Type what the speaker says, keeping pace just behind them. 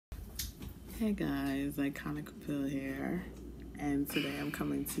Hey guys, Iconic Pill here, and today I'm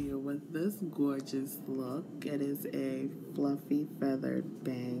coming to you with this gorgeous look. It is a fluffy feathered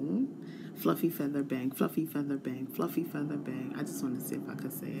bang, fluffy feather bang, fluffy feather bang, fluffy feather bang. I just wanted to see if I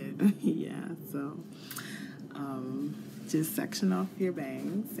could say it. Yeah, so just section off your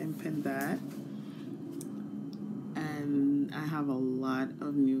bangs and pin that. And I have a lot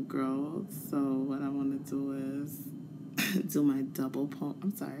of new growth, so what I want to do is do my double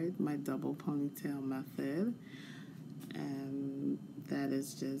ponytail method, and that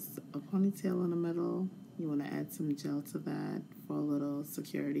is just a ponytail in the middle. You want to add some gel to that for a little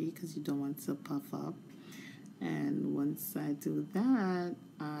security because you don't want to puff up. And once I do that,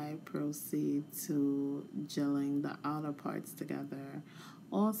 I proceed to gelling the outer parts together.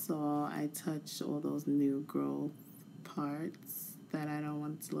 Also, I touch all those new growth parts that I don't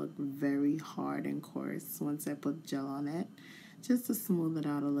want to look very hard and coarse once I put gel on it, just to smooth it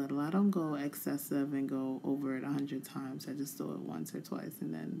out a little. I don't go excessive and go over it 100 times. I just do it once or twice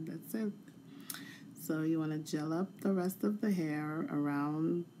and then that's it. So you want to gel up the rest of the hair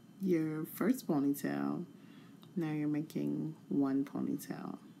around your first ponytail. Now you're making one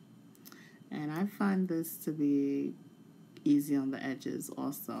ponytail. And I find this to be easy on the edges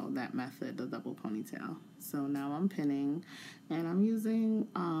also, that method, the double ponytail. So now I'm pinning, and I'm using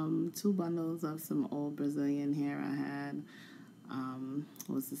 2 bundles of some old Brazilian hair I had.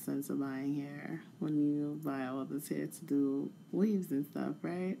 What's the sense of buying hair when you buy all this hair to do weaves and stuff,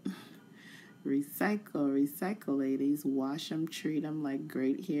 right? Recycle, ladies. Wash them, treat them like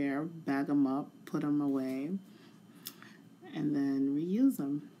great hair, bag them up, put them away, and then reuse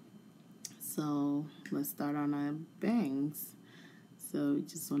them. So let's start on our bangs. So you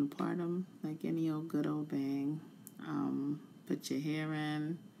just want to part them like any old good old bang. Put your hair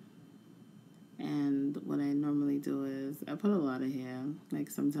in. And what I normally do is I put a lot of hair. Like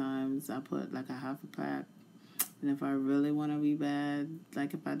sometimes I put like a half a pack. And if I really want to be bad,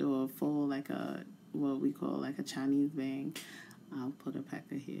 like if I do a full, like what we call like a Chinese bang, I'll put a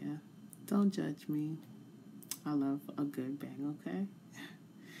pack of hair. Don't judge me. I love a good bang, okay?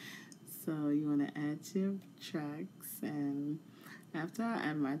 So you want to add your tracks, and after I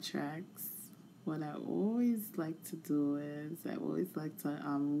add my tracks, what I always like to do is I always like to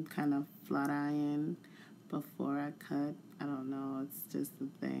kind of flat iron before I cut. I don't know, it's just a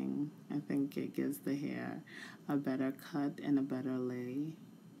thing. I think it gives the hair a better cut and a better lay.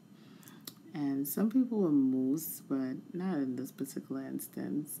 And some people will mousse, but not in this particular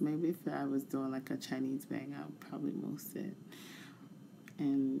instance. Maybe if I was doing like a Chinese bang, I would probably mousse it.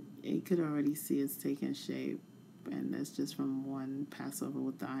 And you could already see it's taking shape, and that's just from one pass over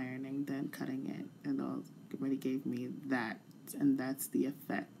with the ironing, then cutting it. It already gave me that, and that's the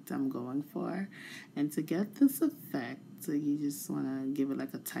effect I'm going for. And to get this effect, so you just want to give it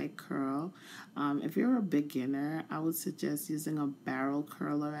like a tight curl. If you're a beginner, I would suggest using a barrel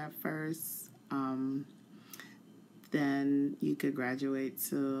curler at first. Then you could graduate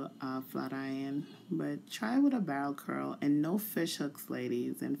to flat iron. But try with a barrel curl, and no fish hooks,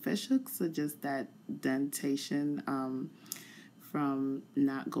 ladies. And fish hooks are just that dentation from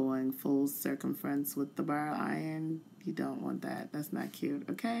not going full circumference with the barrel iron. You don't want that. That's not cute,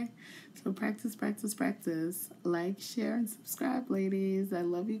 okay? So practice, practice, practice. Like, share, and subscribe, ladies. I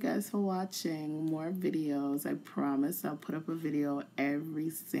love you guys for watching more videos. I promise I'll put up a video every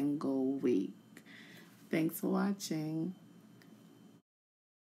single week. Thanks for watching.